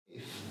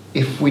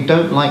if we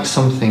don't like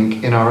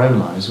something in our own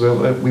lives, we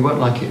won't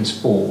like it in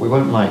sport, we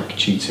won't like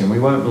cheating, we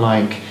won't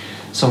like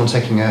someone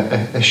taking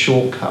a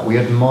shortcut, we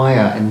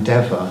admire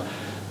endeavour,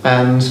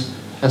 and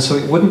so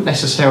it wouldn't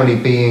necessarily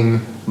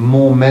being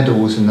more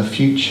medals in the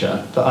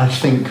future that I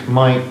think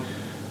might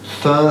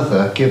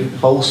further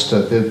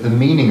bolster the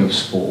meaning of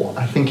sport.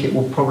 I think it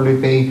will probably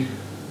be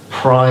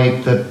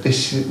pride that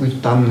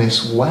we've done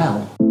this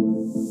well.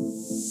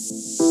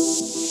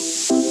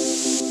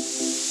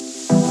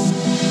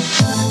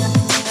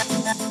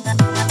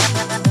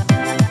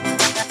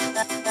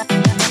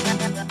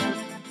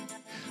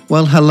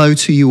 Well, hello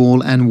to you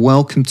all and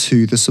welcome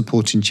to the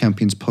Supporting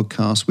Champions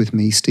podcast with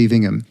me, Steve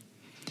Ingham.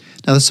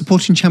 Now, the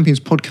Supporting Champions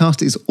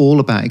podcast is all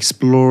about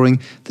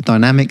exploring the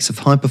dynamics of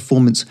high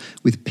performance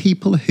with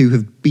people who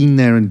have been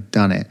there and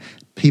done it,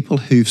 people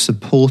who've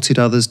supported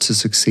others to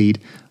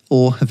succeed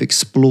or have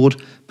explored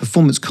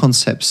performance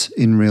concepts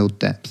in real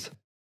depth.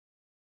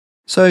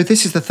 So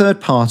this is the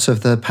third part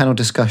of the panel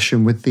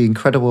discussion with the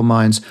incredible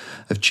minds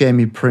of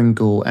Jamie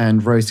Pringle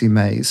and Rosie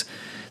Mayes.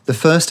 The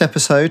first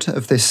episode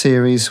of this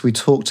series, we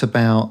talked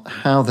about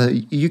how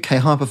the UK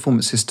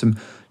high-performance system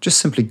just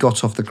simply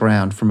got off the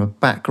ground from a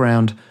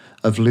background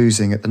of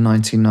losing at the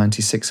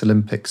 1996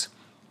 Olympics.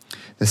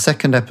 The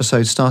second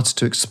episode started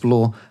to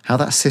explore how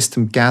that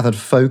system gathered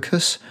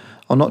focus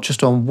on not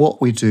just on what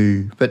we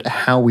do, but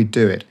how we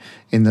do it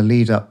in the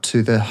lead up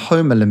to the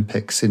home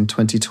Olympics in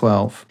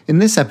 2012. In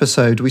this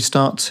episode, we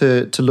start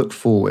to look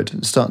forward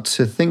and start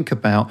to think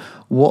about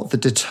what the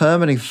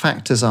determining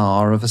factors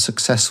are of a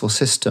successful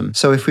system.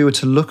 So if we were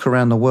to look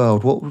around the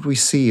world, what would we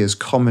see as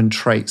common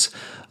traits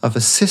of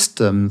a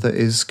system that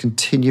is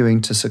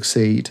continuing to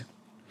succeed?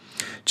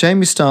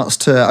 Jamie starts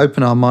to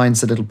open our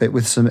minds a little bit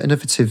with some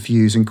innovative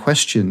views and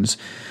questions,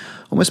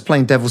 almost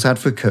playing devil's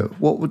advocate.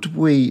 What would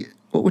we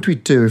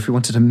do if we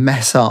wanted to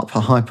mess up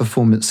a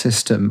high-performance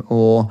system?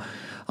 Or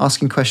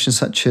asking questions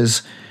such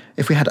as,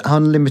 if we had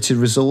unlimited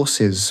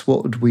resources,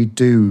 what would we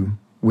do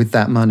with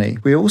that money?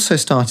 We also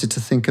started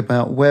to think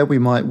about where we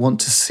might want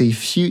to see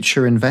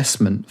future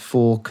investment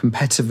for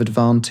competitive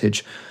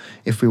advantage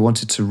if we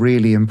wanted to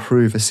really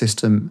improve a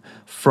system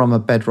from a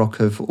bedrock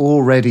of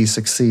already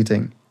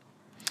succeeding.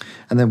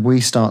 And then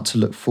we start to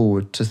look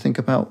forward to think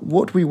about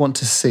what we want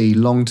to see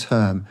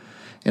long-term.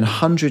 In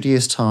 100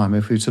 years' time,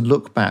 if we were to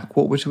look back,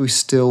 what would we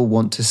still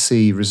want to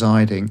see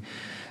residing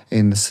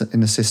in the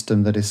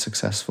system that is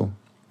successful?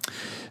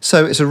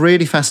 So it's a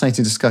really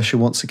fascinating discussion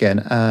once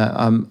again.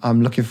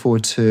 I'm looking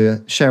forward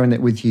to sharing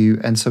it with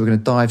you, and so we're going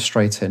to dive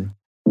straight in.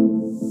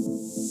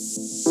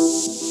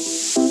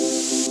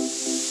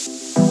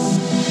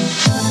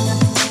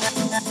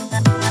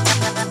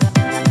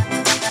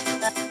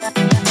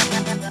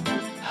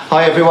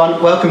 Hi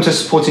everyone, welcome to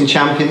Supporting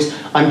Champions.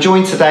 I'm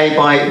joined today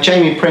by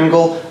Jamie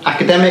Pringle,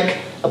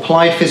 academic,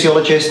 applied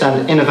physiologist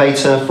and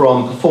innovator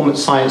from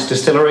Performance Science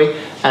Distillery,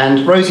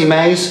 and Rosie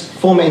Mayes,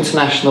 former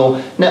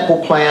international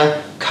netball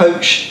player,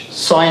 coach,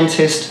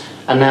 scientist,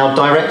 and now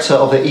director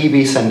of the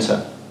EB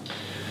Centre.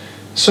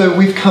 So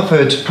we've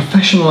covered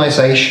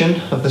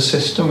professionalisation of the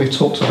system, we've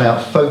talked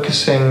about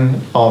focusing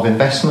of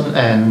investment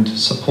and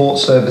support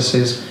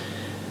services.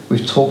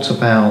 We've talked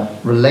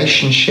about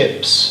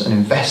relationships and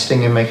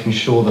investing in making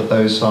sure that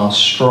those are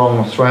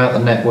strong throughout the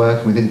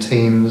network and within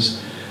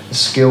teams, the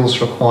skills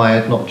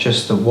required, not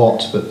just the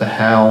what, but the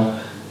how.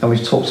 And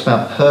we've talked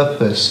about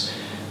purpose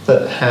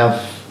that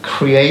have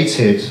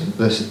created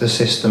the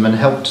system and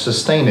helped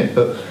sustain it.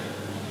 But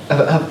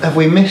have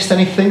we missed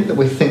anything that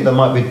we think there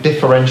might be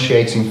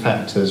differentiating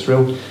factors,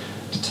 real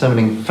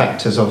determining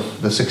factors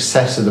of the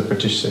success of the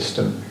British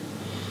system?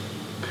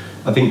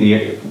 I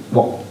think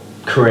what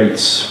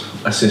creates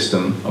a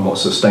system and what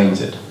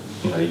sustains it.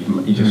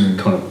 You just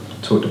kind of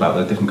talked about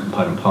the different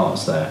component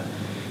parts there,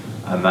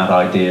 and that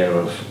idea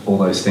of all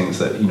those things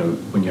that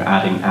when you're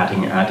adding,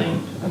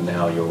 and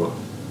now you're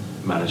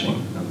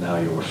managing, and now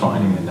you're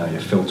refining, and now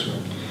you're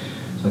filtering.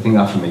 So I think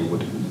that for me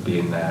would be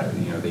in there.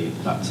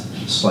 That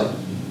slight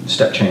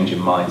step change in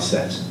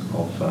mindset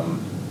of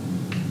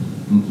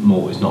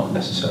more is not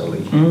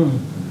necessarily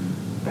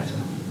better.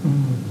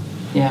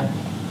 Yeah,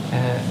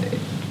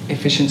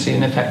 efficiency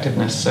and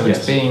effectiveness. So yes.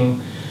 It's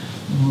being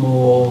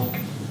more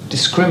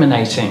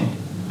discriminating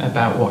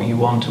about what you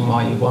want and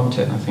why you want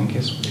it, I think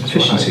is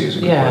efficiency is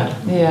a good word.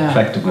 Yeah.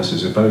 Effectiveness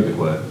is a very good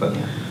word, but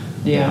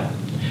yeah.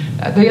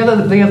 The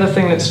other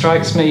thing that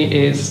strikes me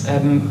is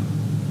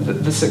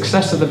the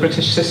success of the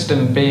British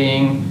system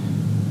being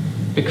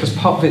because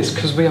part of it's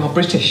because we are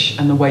British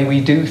and the way we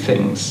do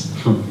things.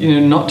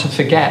 Not to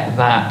forget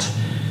that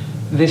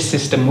this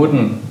system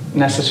wouldn't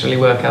necessarily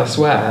work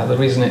elsewhere. The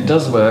reason it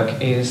does work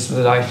is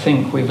that I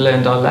think we've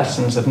learned our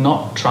lessons of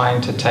not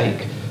trying to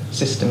take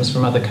systems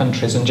from other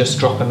countries and just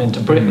drop them into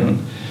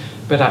Britain,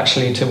 but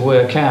actually to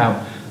work out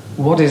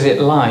what is it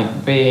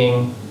like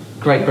being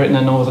Great Britain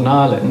and Northern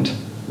Ireland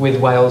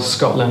with Wales,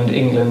 Scotland,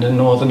 England and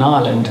Northern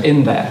Ireland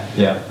in there.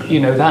 Yeah.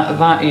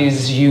 That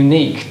is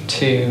unique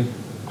to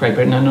Great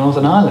Britain and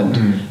Northern Ireland,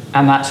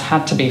 and that's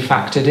had to be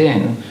factored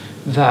in,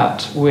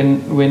 that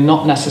we're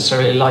not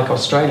necessarily like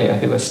Australia,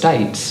 who are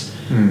states.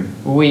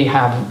 We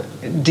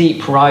have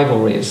deep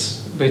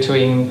rivalries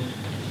between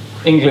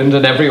England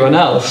and everyone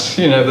else.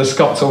 The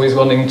Scots always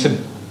wanting to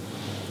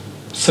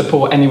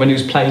support anyone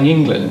who's playing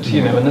England,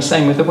 and the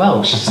same with the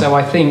Welsh. So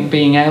I think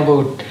being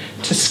able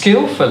to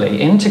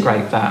skillfully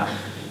integrate that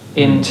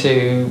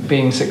into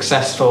being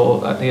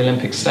successful at the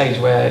Olympic stage,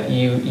 where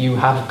you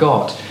have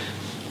got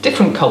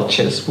different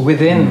cultures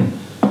within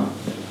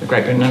the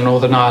Great Britain and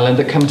Northern Ireland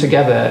that come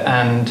together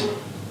and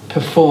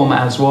perform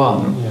as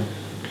one. Yeah.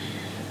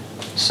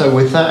 So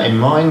with that in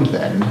mind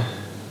then,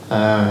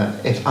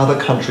 if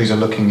other countries are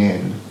looking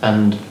in,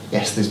 and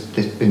yes,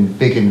 there's been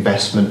big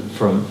investment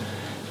from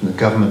the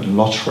government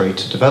lottery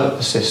to develop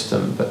the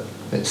system, but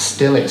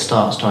still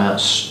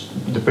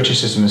the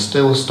British system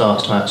still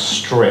starts to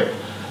outstrip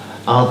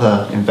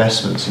other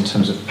investments in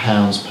terms of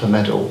pounds per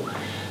medal.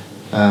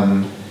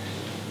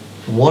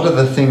 What are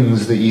the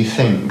things that you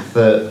think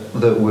that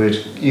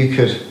you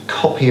could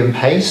copy and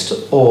paste,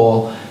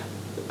 or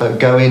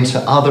go into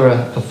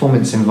other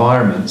performance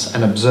environments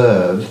and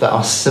observe that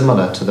are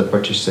similar to the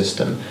British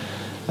system,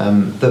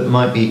 that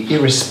might be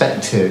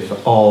irrespective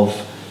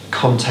of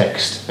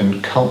context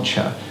and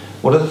culture?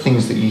 What are the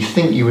things that you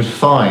think you would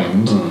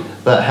find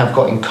that have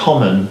got in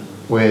common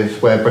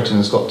with where Britain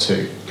has got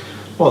to?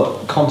 Well,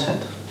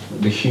 content.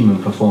 The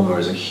human performer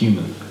is a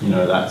human.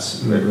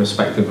 That's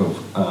irrespective of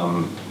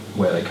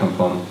where they come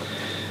from.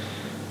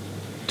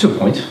 To a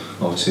point,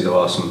 obviously there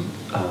are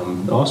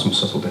some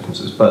subtle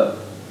differences, but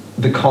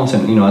the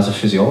content, as a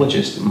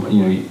physiologist,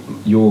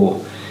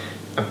 your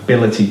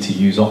ability to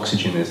use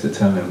oxygen is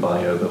determined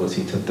by your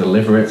ability to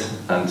deliver it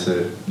and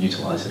to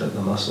utilize it at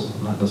the muscle.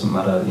 And that doesn't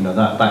matter,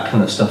 that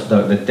kind of stuff,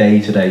 the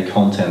day-to-day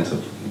content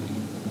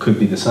could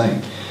be the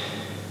same.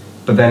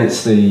 But then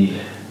it's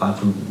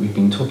we've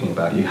been talking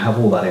about, you have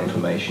all that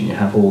information, you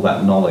have all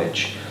that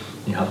knowledge,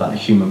 you have that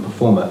human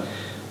performer,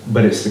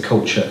 but it's the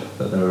culture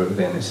that they're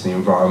within, it's the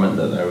environment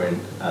that they're in,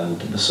 and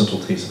the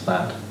subtleties of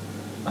that,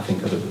 I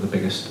think, are the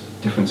biggest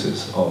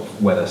differences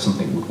of whether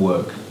something would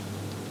work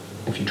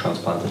if you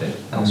transplanted it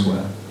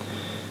elsewhere.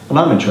 And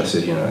I'm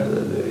interested,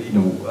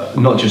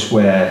 not just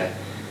where,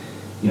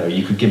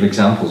 you could give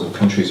examples of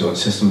countries or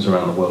systems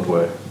around the world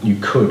where you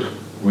could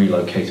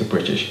relocate a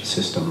British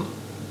system,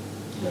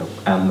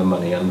 and the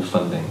money and the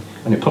funding,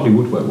 and it probably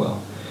would work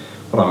well.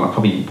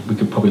 What we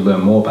could probably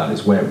learn more about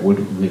is where it would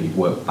really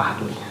work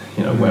badly,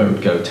 where it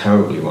would go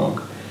terribly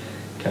wrong.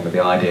 Kind of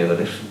the idea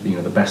that if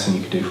the best thing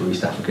you could do for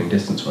East African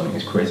distance running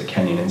is create a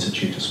Kenyan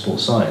Institute of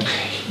Sports Science,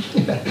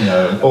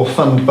 or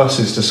fund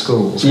buses to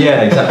schools.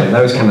 Yeah, exactly,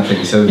 those kind of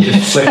things. So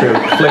just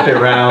flip it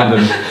around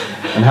and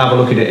have a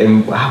look at it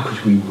in how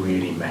could we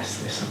really mess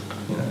this up?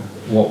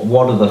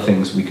 What are the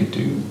things we could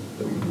do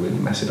that would really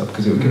mess it up?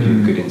 Because it would give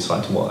you a good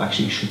insight to what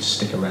actually should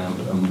stick around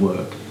and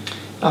work.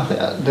 I think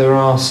there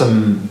are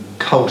some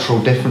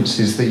cultural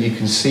differences that you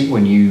can see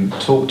when you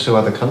talk to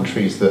other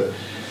countries, that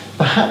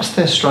perhaps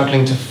they're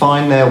struggling to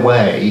find their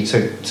way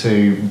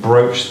to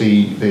broach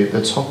the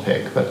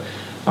topic. But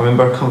I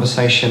remember a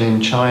conversation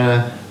in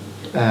China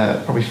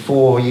probably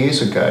 4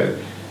 years ago,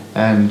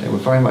 and they were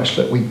very much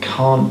that we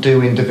can't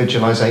do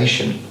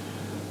individualisation.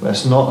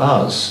 That's not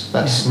us.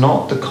 That's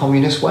not the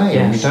communist way.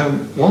 Yes. We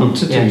don't want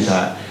to do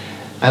that.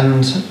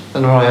 And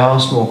when I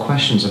asked more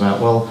questions about,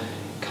 well,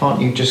 can't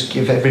you just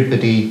give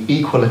everybody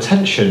equal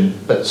attention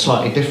but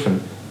slightly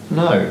different?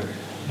 No.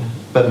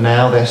 But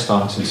now they're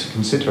starting to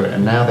consider it,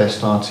 and now they're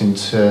starting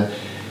to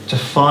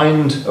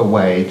find a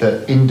way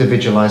that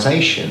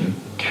individualisation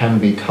can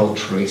be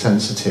culturally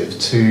sensitive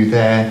to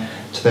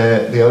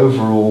the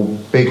overall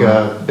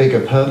bigger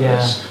purpose.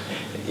 Yeah.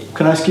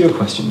 Can I ask you a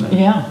question then?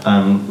 Yeah.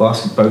 I'll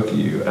ask both of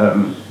you.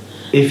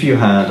 If you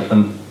had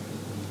an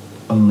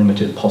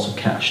unlimited pot of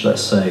cash,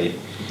 let's say a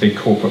big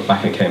corporate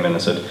backer came in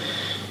and said,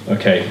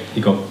 okay,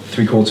 you got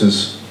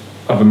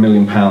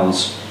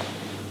 £750,000,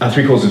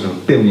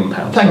 £750 million.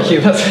 Thank you.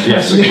 That's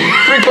yes.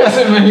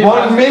 £750 million.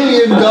 $1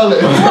 million.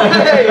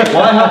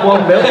 Why have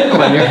 $1 million?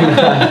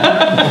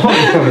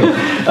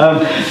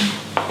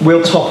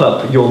 We'll top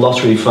up your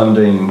lottery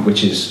funding,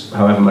 which is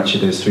however much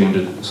it is,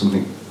 300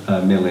 something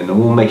million, and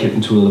we'll make it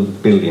into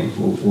 $1 billion.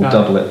 We'll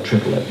double it,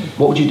 triple it.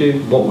 What would you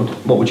do?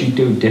 What would you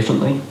do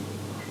differently?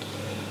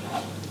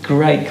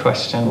 Great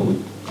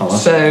question.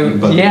 So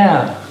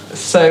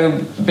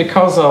So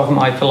because of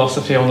my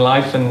philosophy on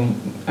life and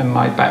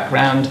my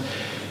background,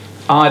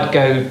 I'd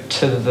go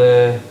to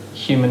the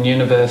human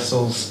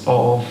universals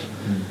of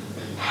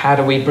how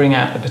do we bring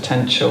out the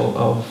potential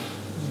of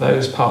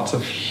those parts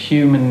of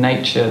human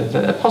nature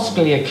that are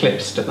possibly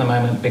eclipsed at the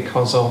moment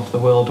because of the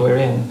world we're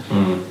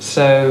in.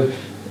 So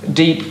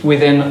deep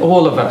within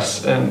all of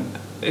us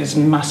is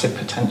massive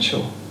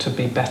potential to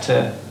be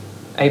better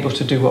able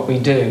to do what we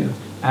do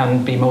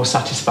and be more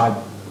satisfied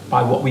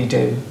by what we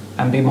do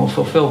and be more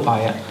fulfilled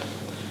by it.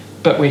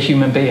 But we're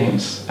human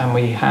beings, and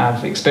we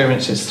have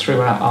experiences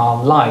throughout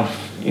our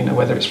life,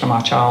 whether it's from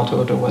our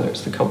childhood or whether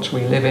it's the culture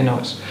we live in,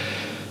 or it's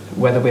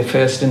whether we're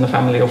first in the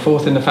family or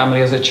fourth in the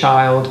family as a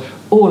child.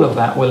 All of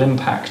that will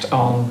impact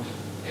on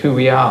who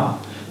we are.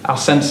 our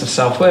sense of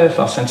self-worth,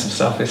 our sense of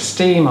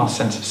self-esteem, our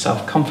sense of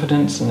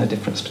self-confidence, and the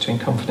difference between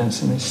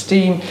confidence and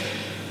esteem,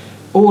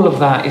 all of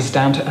that is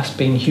down to us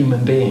being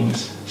human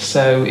beings.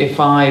 So if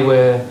I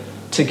were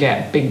to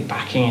get big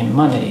backing in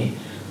money,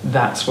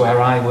 that's where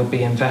I would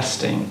be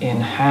investing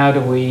in how do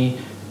we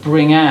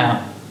bring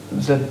out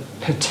the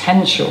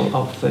potential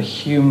of the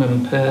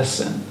human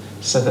person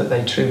so that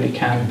they truly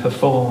can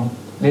perform.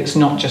 It's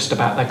not just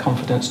about their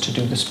confidence to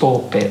do the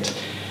sport bit,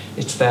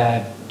 it's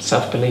their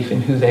self-belief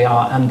in who they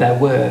are and their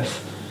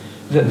worth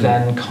that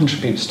then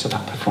contributes to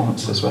that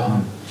performance as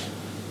well.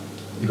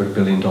 You've got $1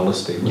 billion,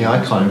 Steve. Yeah,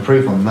 I can't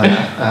improve on that.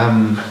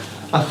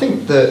 I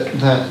think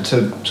that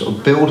to sort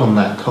of build on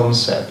that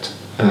concept,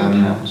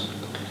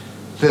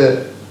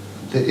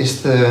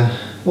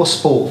 what's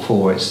sport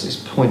for? It's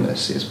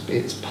pointless.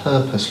 It's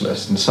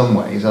purposeless in some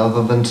ways,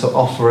 other than to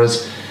offer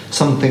us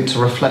something to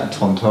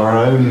reflect on to our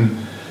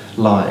own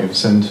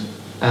lives. And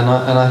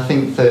I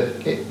think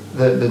that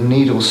the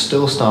needle's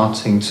still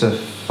starting to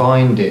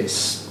find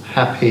its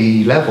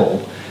happy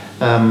level.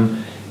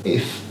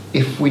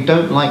 If we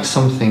don't like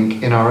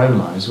something in our own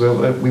lives,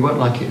 we won't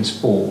like it in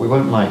sport. We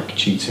won't like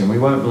cheating. We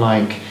won't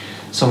like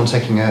someone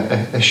taking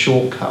a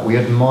shortcut. We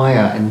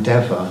admire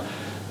endeavour,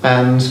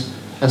 and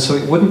so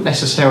it wouldn't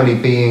necessarily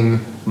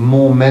being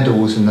more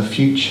medals in the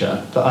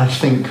future that I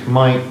think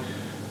might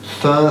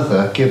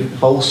further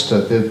bolster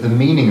the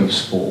meaning of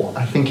sport.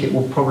 I think it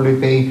will probably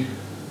be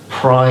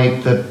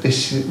pride that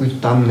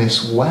we've done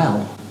this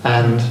well,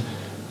 and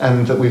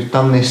that we've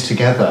done this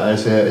together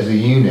as a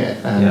unit.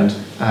 And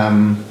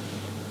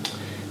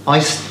I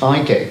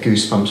get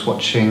goosebumps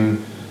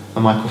watching a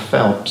Michael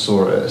Phelps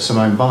or a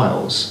Simone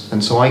Biles,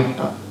 and so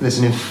there's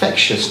an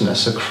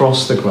infectiousness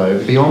across the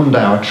globe beyond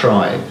our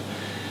tribe,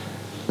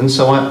 and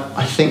so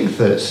I think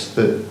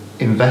that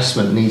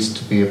investment needs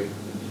to be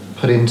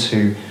put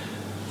into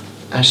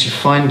actually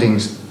finding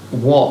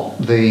what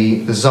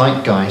the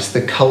zeitgeist,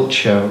 the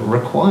culture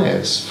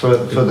requires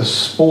for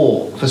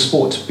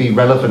sport to be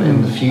relevant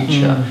in the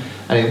future,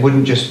 and it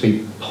wouldn't just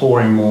be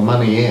pouring more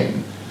money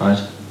in. Right.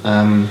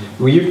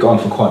 Well, you've gone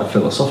for quite a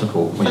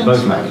philosophical.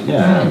 Thanks, mate.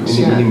 Yeah,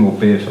 we need more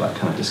beer for that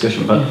kind of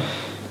discussion. But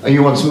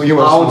you want some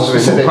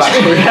specifics?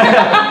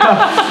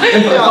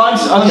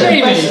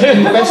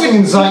 Investing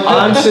in zeitgeist.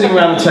 I'm sitting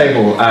around the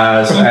table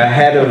as a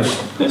head of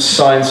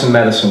science and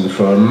medicine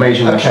for a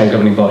major national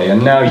governing body,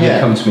 and now you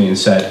come to me and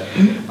said,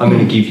 "I'm going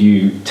to give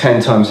you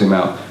 10 times the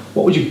amount."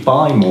 What would you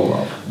buy more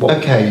of?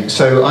 Okay,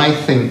 so I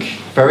think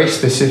very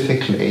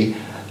specifically.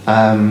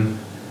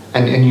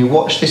 And you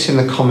watch this in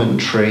the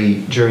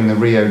commentary during the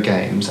Rio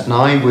Games, and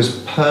I was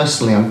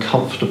personally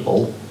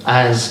uncomfortable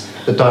as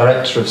the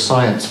director of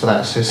science for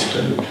that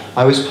system.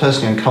 I was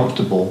personally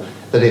uncomfortable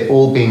that it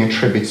all being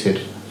attributed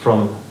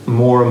from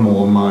more and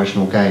more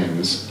marginal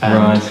gains,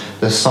 and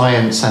the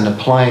science and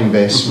applying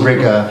this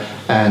rigor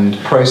and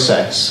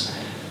process.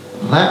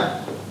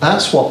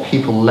 That's what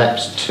people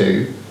leapt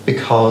to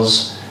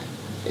because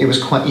it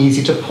was quite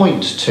easy to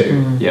point to.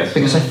 Yes.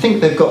 Because I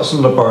think they've got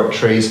some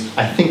laboratories,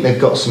 I think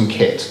they've got some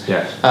kit.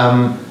 Yes.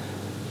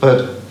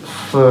 But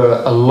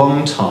for a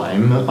long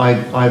time,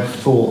 I've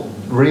thought,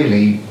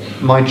 really,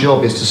 my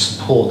job is to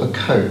support the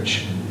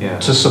coach,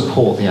 to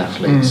support the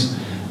athletes.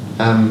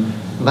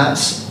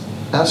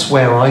 That's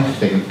where I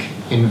think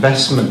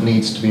investment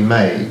needs to be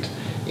made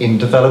in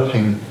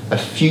developing a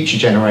future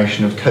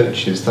generation of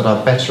coaches that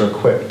are better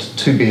equipped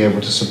to be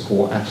able to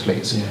support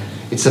athletes. Yeah.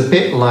 It's a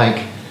bit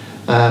like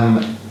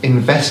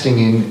investing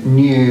in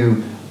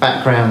new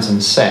backgrounds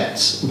and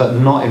sets, but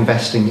not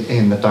investing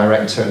in the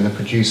director and the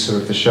producer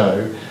of the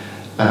show.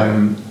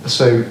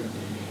 So,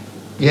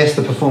 yes,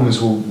 the performance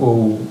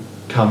will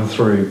come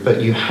through,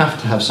 but you have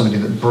to have somebody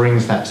that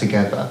brings that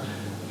together.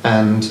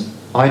 And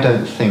I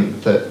don't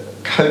think that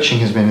coaching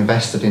has been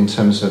invested in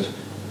terms of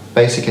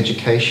basic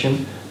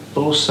education,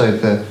 but also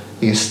the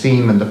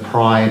esteem and the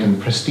pride and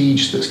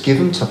prestige that's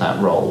given to that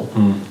role.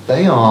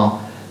 They are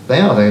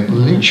the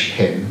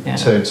linchpin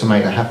to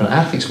make that happen.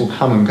 Athletes will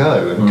come and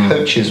go, and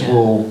coaches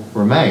will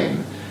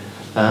remain.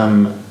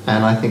 And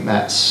I think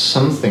that's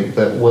something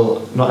that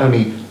will not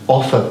only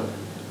offer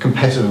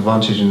competitive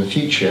advantage in the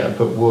future,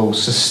 but will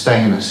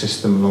sustain a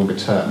system longer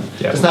term.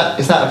 Yeah. Is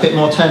that a bit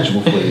more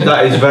tangible for you?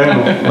 That is very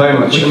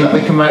much.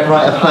 We can write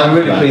a plan. I'm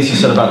really pleased you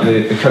said about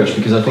the coach,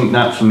 because I think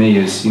that for me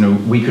is,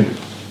 we could,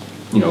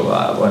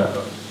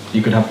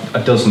 you could have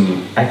a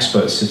dozen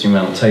experts sitting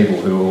around the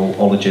table who are all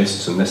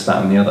ologists and this,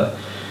 that, and the other.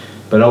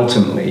 But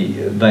ultimately,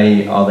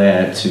 they are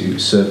there to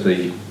serve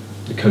the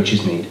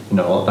coach's need.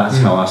 That's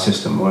how our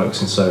system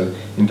works, and so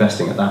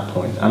investing at that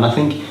point. And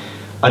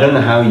I don't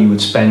know how you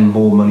would spend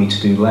more money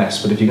to do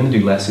less, but if you're going to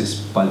do less,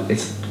 it's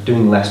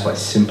doing less by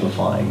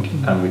simplifying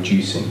and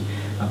reducing,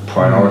 and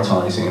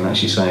prioritising, and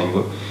actually saying,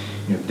 look,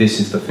 this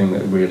is the thing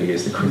that really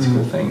is the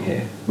critical thing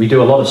here. We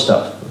do a lot of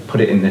stuff,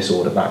 put it in this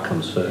order, that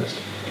comes first.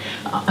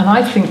 And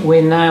I think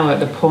we're now at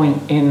the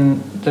point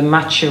in the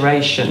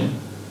maturation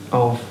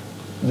of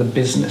the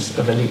business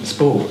of elite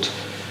sport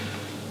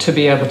to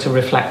be able to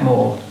reflect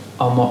more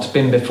on what's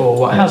been before,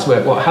 what has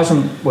worked, what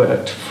hasn't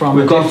worked.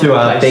 We've gone through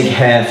our big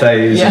hair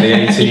phase in the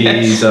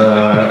 80s,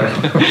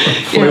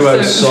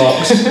 fluo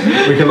socks.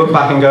 We can look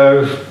back and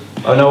go,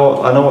 I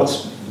know what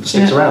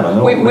sticks around. I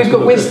know we've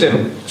got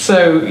wisdom.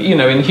 So, you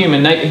know, in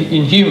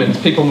humans,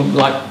 people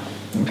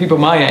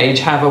my age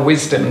have a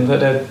wisdom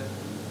that a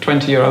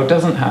 20-year-old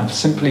doesn't have,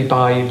 simply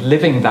by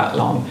living that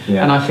long.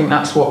 Yeah. And I think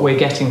that's what we're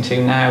getting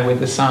to now with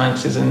the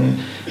sciences and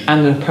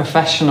the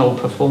professional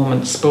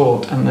performance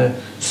sport and the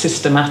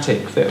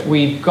systematic, that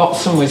we've got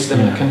some wisdom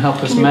that can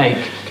help us make.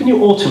 Can you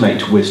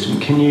automate wisdom?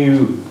 Can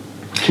you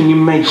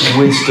make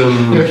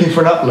wisdom... You're looking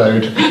for an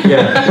upload?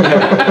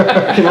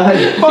 Yeah. Can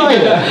I buy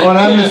it on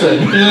Amazon?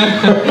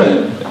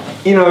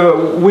 You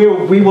know,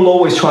 we will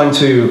always try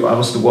to, I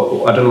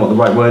don't know what the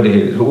right word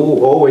here is, but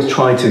we'll always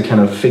try to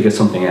kind of figure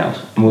something out.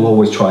 And we'll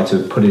always try to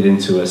put it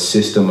into a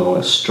system or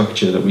a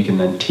structure that we can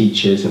then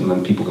teach it and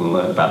then people can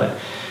learn about it.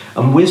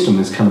 And wisdom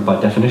is kind of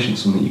by definition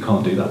something you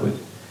can't do that with.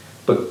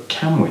 But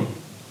can we?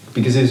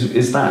 Because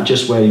is that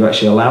just where you're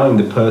actually allowing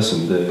the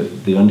person,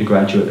 the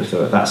undergraduate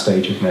at that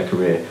stage of their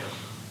career,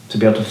 to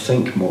be able to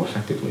think more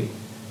effectively?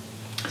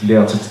 To be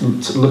able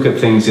to look at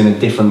things in a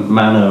different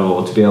manner,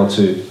 or to be able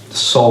to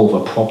solve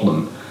a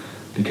problem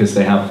because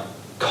they have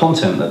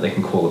content that they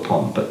can call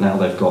upon, but now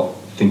they've got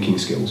thinking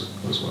skills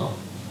as well.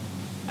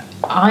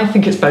 I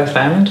think it's both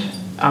and.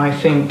 I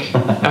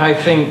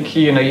think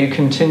you know, you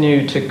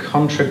continue to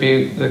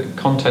contribute the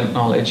content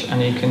knowledge,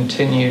 and you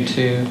continue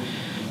to,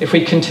 if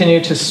we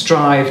continue to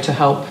strive to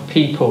help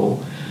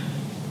people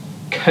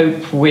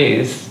cope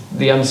with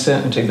the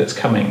uncertainty that's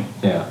coming.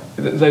 Yeah.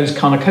 Those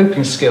kind of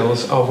coping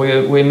skills of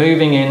we're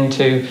moving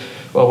into,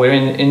 well, we're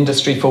in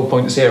Industry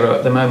 4.0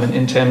 at the moment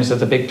in terms of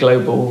the big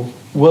global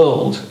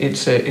world.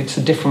 It's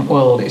a different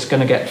world. It's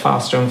going to get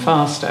faster and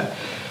faster.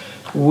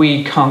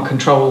 We can't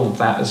control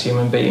that as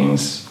human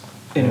beings,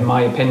 in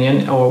my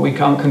opinion, or we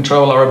can't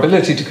control our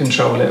ability to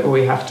control it, or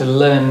we have to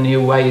learn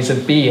new ways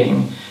of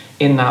being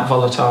in that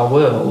volatile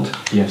world.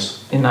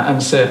 Yes. In that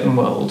uncertain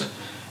world.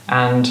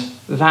 And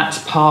that's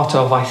part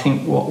of, I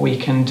think, what we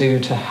can do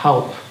to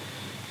help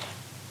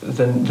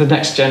the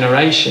next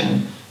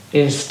generation,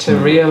 is to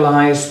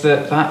realise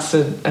that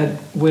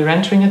we're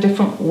entering a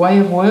different way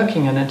of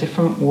working and a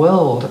different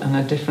world and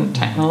a different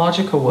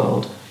technological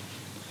world.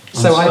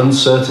 So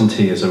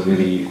uncertainty is a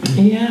really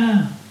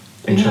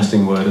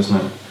interesting word, isn't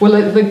it?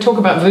 Well, they talk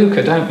about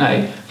VUCA, don't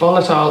they?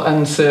 Volatile,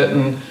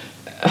 uncertain,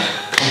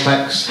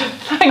 complex,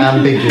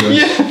 ambiguous.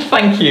 Yeah,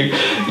 thank you.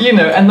 You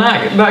know, and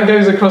that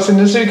goes across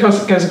industry,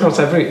 goes across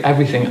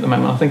everything at the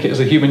moment. I think it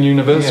is a human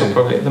universal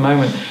probably at the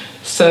moment.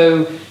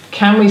 So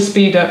can we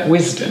speed up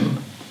wisdom?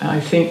 I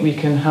think we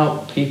can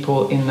help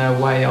people in their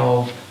way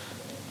of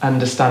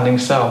understanding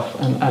self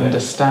and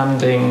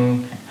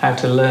understanding how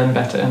to learn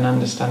better and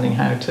understanding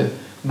how to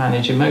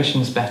manage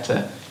emotions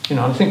better. You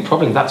know, I think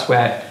probably that's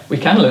where we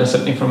can learn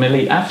something from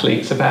elite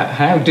athletes about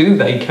how do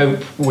they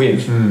cope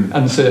with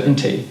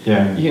uncertainty.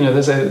 Yeah. You know,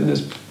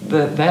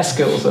 their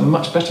skills are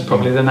much better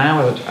probably than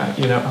our,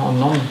 our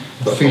non.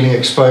 Feeling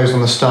exposed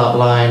on the start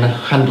line,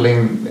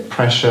 handling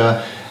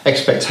pressure,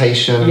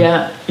 expectation.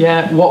 Yeah.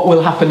 What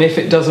will happen if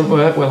it doesn't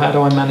work? Well, how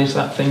do I manage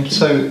that thinking?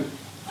 So,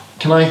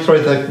 can I throw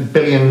the $1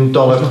 billion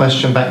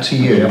question back to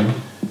you?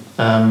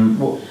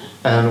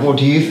 What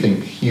do you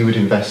think you would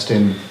invest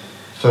in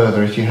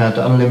further if you had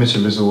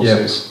unlimited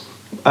resources?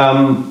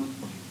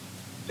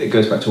 It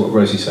goes back to what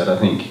Rosie said. I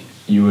think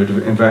you would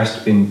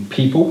invest in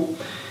people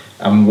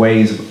and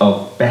ways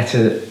of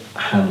better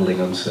handling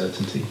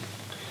uncertainty.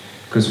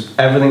 Because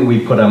everything we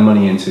put our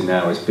money into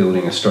now is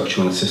building a structure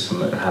and a system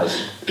that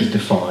is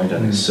defined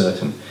and is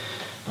certain.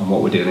 And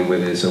what we're dealing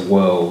with is a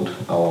world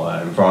or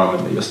an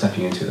environment that you're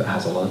stepping into that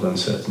has a lot of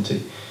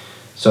uncertainty.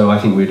 So I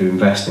think we'd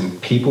invest in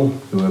people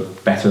who are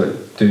better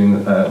at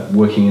doing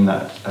working in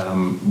that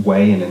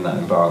way and in that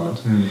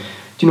environment.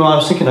 Do you know, I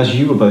was thinking as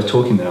you were both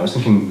talking there, I was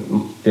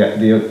thinking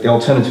the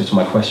alternative to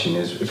my question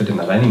is if I didn't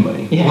have any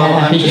money. Yeah. Well,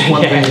 I'm just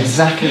wondering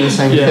exactly the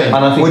same thing. And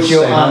I think would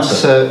your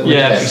answer...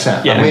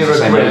 Exactly. We're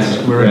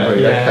agreed. We're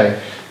agreed.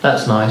 Okay,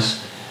 that's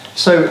nice.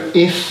 So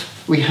if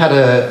we had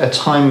a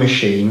time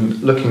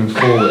machine looking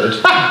forward...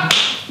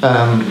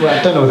 well,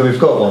 I don't know whether we've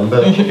got one,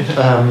 but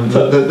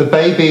the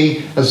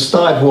baby has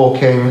started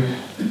walking,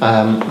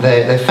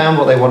 they found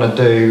what they want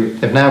to do,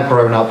 they've now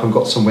grown up and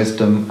got some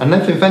wisdom, and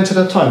they've invented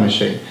a time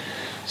machine.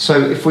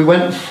 So if we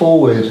went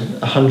forward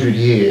 100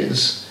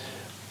 years,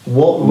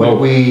 what would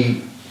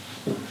we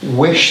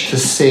wish to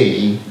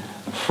see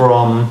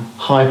from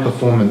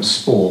high-performance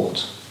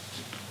sport?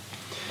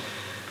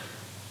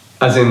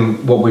 As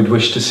in, what we'd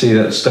wish to see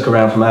that stuck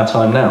around from our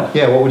time now?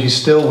 Yeah, what would you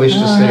still wish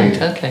to see?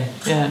 Right, okay,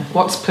 yeah.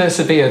 What's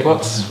persevered?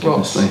 What's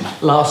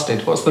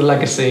lasted? What's the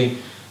legacy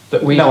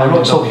that we... No, I'm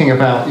not talking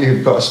about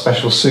you've got a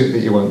special suit that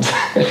you want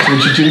to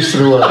introduce to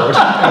the world.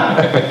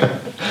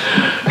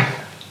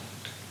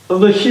 Well,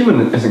 the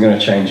human isn't going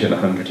to change in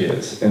 100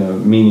 years in a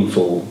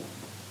meaningful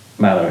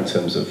manner in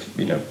terms of,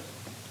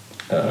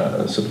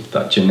 sort of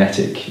that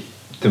genetic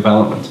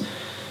development.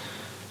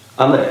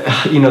 And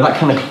that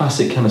kind of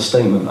classic kind of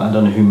statement, I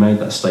don't know who made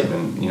that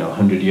statement,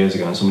 100 years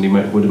ago, and somebody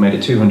would have made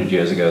it 200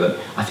 years ago, that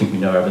I think we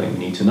know everything we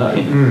need to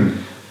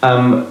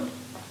know.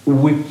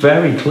 We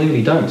very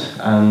clearly don't,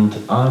 and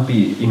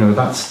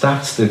that's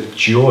the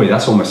joy.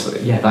 That's almost,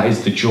 that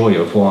is the joy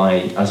of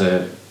why, as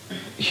a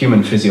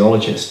human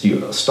physiologist,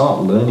 you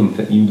start learning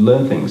that you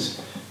learn things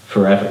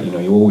forever.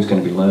 You're always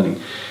going to be learning,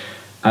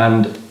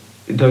 and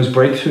those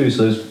breakthroughs,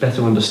 those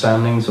better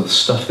understandings of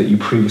stuff that you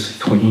previously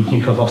thought you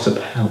knew a lot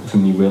about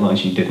and you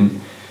realise you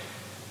didn't.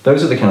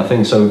 Those are the kind of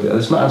things. So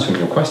it's not answering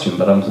your question,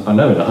 but I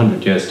know in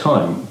 100 years'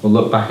 time we'll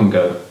look back and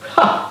go,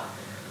 "Ha!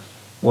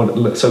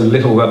 What so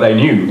little that they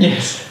knew."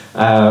 Yes.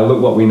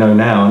 Look what we know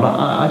now, and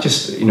I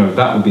just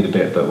that would be the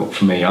bit that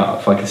for me,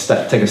 if I could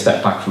take a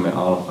step back from it,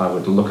 I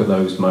would look at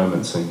those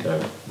moments and go,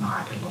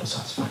 I get a lot of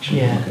satisfaction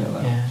looking at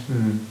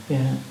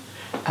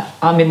that.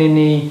 I mean, in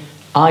the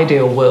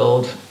ideal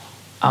world,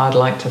 I'd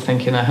like to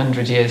think in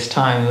 100 years'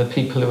 time, the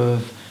people who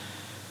have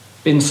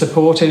been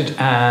supported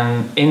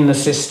and in the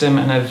system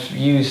and have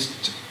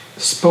used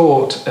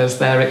sport as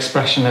their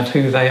expression of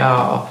who they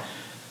are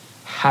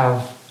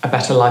have a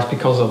better life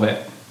because of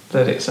it,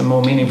 that it's a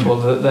more meaningful,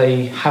 that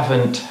they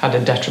haven't had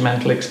a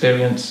detrimental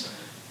experience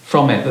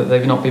from it, that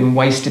they've not been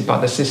wasted by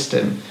the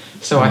system.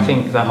 So I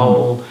think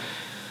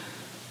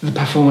the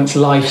performance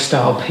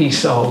lifestyle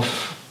piece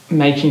of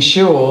making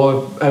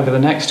sure over the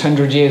next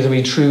 100 years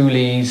we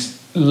truly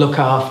look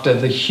after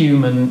the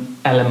human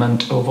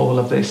element of all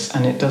of this,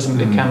 and it doesn't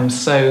become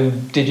so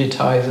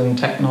digitized and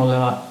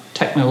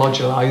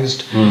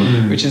technologized,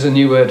 which is a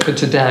new word for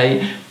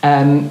today,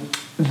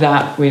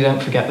 that we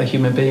don't forget the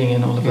human being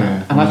in all of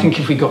that. And I think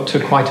if we got to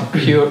quite a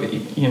pure,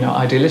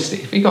 idealistic,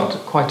 if we got to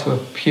quite to a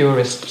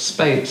purist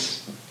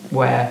space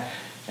where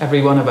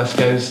every one of us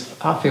goes,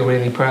 I feel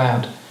really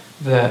proud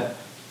that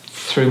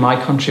through my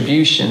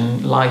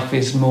contribution, life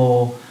is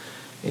more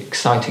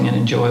exciting and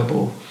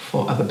enjoyable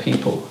for other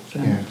people,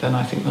 then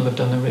I think we'll have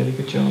done a really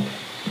good job.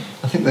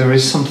 I think there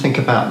is something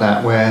about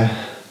that where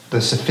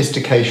the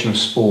sophistication of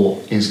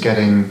sport is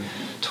getting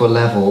to a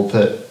level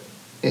that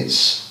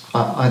it's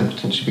either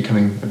potentially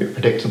becoming a bit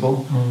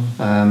predictable,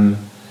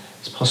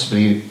 it's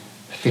possibly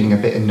feeling a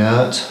bit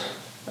inert.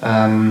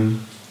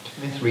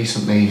 Smith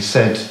recently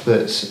said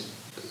that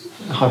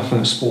high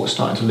performance sport is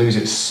starting to lose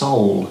its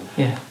soul,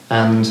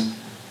 and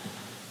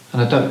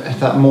I don't. If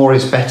that more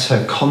is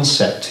better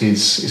concept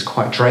is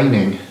quite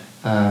draining.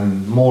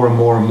 More and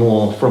more and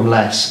more from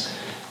less.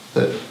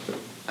 That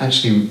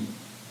actually,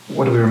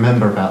 what do we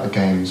remember about the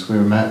games? We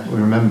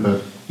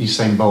remember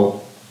Usain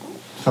Bolt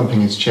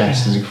thumping his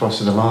chest as he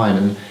crosses the line,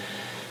 and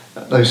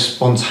those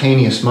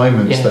spontaneous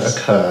moments that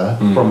occur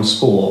from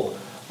sport,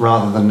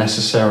 rather than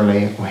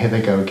necessarily, well, here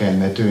they go again,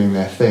 they're doing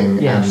their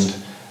thing and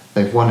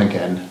they've won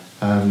again.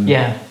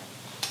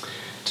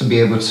 To be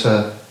able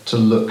to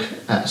look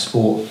at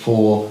sport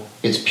for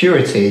its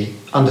purity,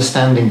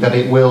 understanding that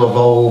it will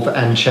evolve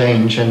and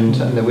change, and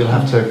that we'll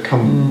have to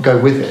go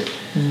with it.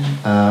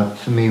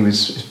 For me,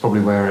 is probably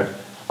where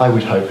I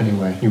would hope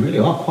anyway. You really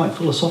are quite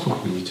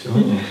philosophical, you two,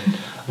 aren't you?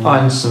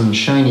 Find some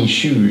shiny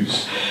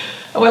shoes.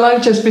 Well,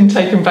 I've just been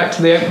taken back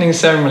to the opening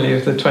ceremony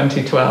of the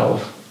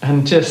 2012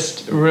 and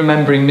just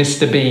remembering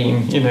Mr.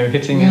 Bean,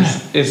 hitting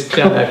his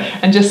cello,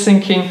 and just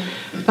thinking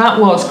that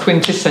was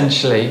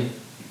quintessentially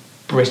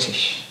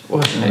British,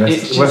 wasn't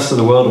it? The rest of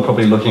the world are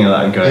probably looking at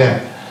that and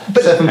going,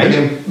 But 7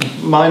 billion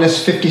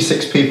minus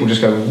 56 people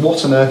just go,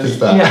 what on earth is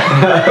that?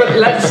 But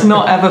let's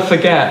not ever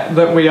forget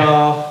that we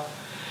are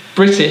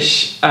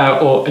British,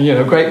 or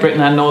Great Britain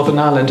and Northern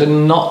Ireland,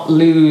 and not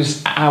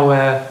lose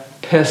our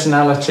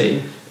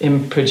personality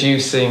in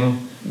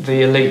producing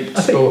the elite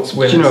sports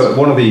winners.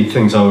 One of the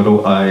things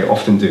I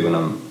often do when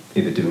I'm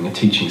either doing a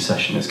teaching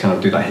session is kind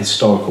of do that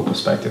historical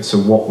perspective. So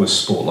what was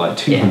sport like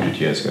 200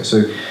 years ago?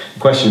 So the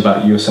question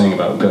about you were saying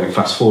about going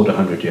fast forward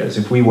 100 years,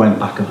 if we went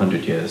back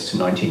 100 years to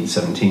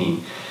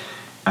 1917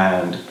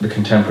 and the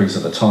contemporaries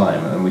at the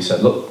time, and we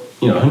said, look,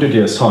 100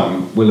 years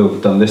time we'll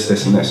have done this,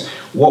 this and this,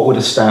 what would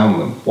astound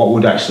them? What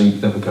would actually,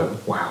 they would go,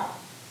 wow.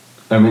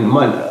 I mean,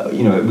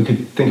 we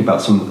could think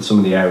about some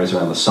of the areas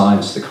around the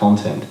science, the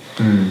content,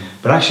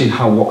 but actually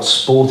what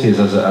sport is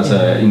as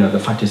a the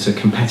fact it's a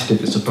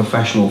competitive, it's a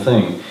professional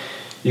thing.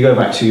 You go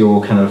back to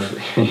your kind of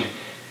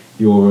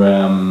your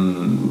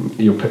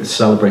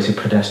celebrated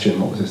pedestrian,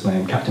 what was his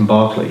name, Captain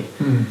Barclay,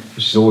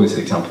 which is always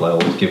the example I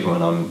always give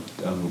when I'm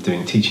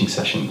doing teaching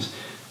sessions.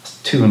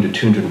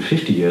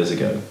 250 years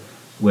ago,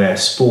 where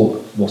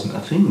sport wasn't a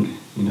thing.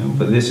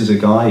 But this is a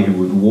guy who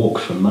would walk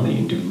for money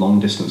and do long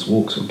distance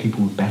walks when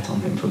people would bet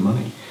on him for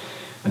money,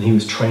 and he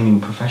was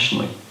training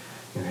professionally.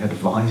 He had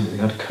advisors, he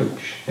had a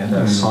coach, he had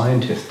a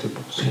scientist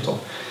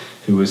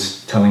who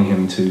was telling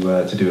him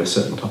to do a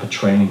certain type of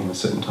training and a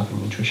certain type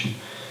of nutrition.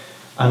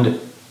 And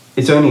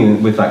it's only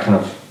with that kind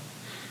of,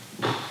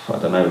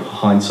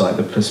 hindsight,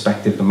 the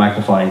perspective, the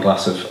magnifying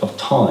glass of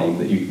time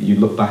that you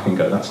look back and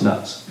go, that's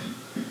nuts.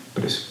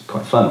 But it's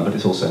quite fun, but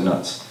it's also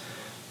nuts.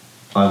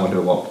 I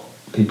wonder what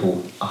people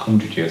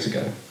 100 years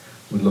ago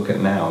would look at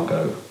now and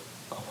go,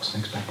 I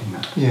wasn't expecting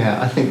that.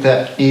 Yeah, I think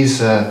that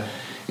is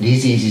it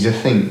is easy to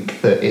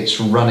think that it's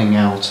running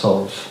out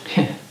of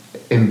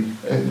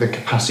the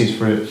capacities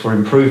for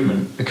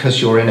improvement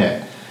because you're in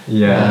it.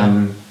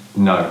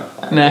 No,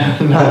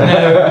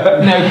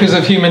 because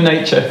of human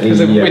nature. Because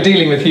we're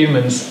dealing with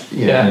humans.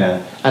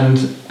 And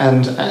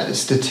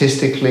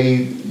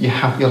statistically, you'll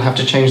have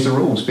to change the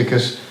rules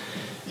because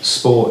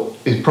sport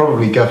is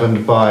probably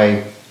governed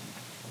by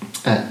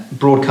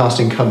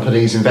broadcasting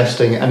companies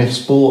investing, and if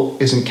sport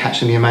isn't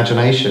catching the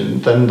imagination,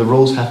 then the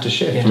rules have to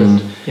shift,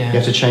 and you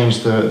have to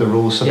change the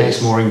rules so that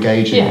it's more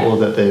engaging, or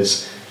that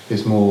there's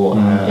more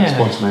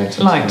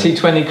spontaneity. Like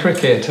T20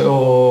 cricket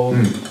or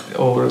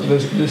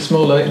the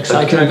smaller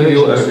exciting Can I give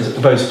you versions. a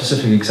very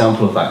specific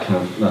example of that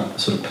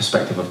sort of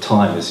perspective of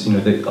time? Is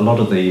a lot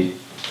of the,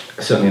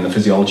 certainly in the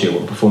physiology or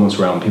the performance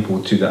realm,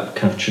 people do that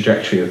kind of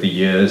trajectory of the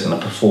years and the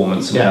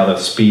performance and how the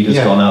speed has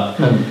gone up.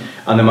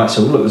 And they might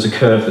say, well, look, there's a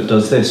curve that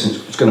does this, and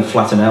it's going to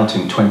flatten out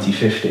in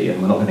 2050,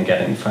 and we're not going to get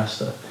any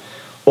faster.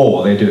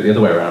 Or they do it the other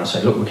way around and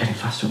say, look, we're getting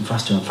faster and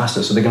faster and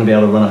faster, so they're going to be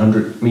able to run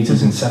 100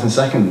 metres in 7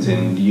 seconds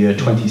in the year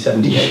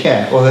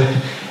 2078. Or they're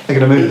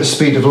going to move at the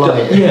speed of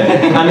light.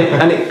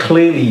 And it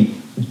clearly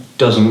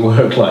doesn't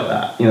work like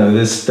that.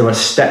 There are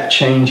step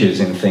changes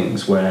in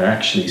things where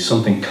actually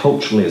something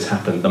culturally has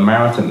happened. The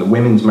marathon, the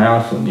women's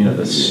marathon,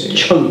 there's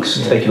chunks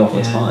taken off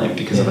the time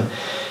because of it.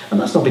 And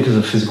that's not because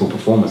of physical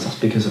performance, that's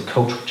because of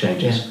cultural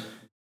changes.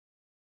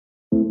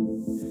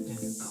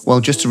 Well,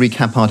 just to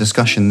recap our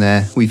discussion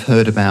there, we've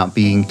heard about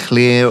being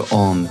clear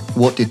on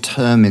what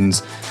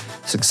determines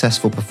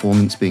successful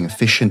performance, being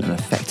efficient and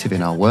effective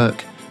in our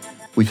work.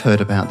 We've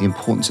heard about the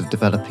importance of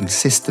developing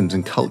systems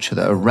and culture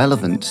that are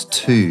relevant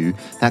to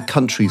that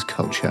country's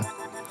culture.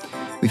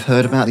 We've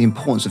heard about the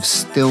importance of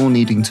still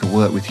needing to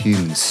work with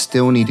humans,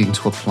 still needing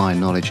to apply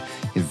knowledge,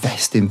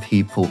 invest in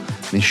people,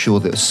 and ensure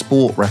that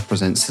sport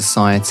represents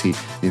society,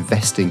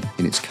 investing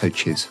in its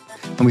coaches.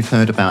 And we've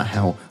heard about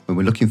how, when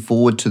we're looking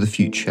forward to the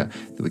future,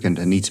 that we're going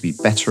to need to be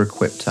better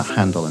equipped to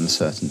handle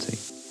uncertainty.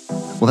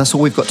 Well, that's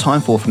all we've got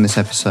time for from this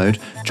episode.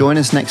 Join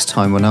us next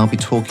time when I'll be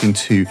talking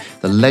to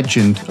the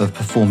legend of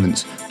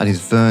performance, that is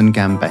Vern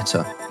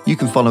Gambetta. You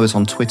can follow us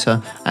on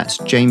Twitter at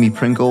Jamie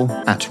Pringle,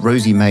 at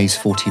Rosie Mayes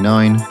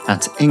 49,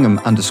 at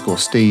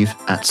Ingham_Steve,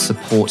 at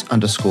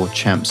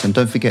support_champs. And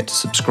don't forget to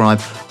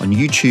subscribe on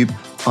YouTube,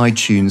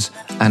 iTunes,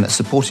 and at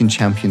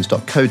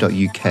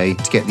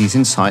supportingchampions.co.uk to get these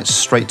insights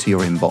straight to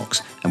your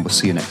inbox. And we'll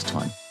see you next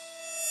time.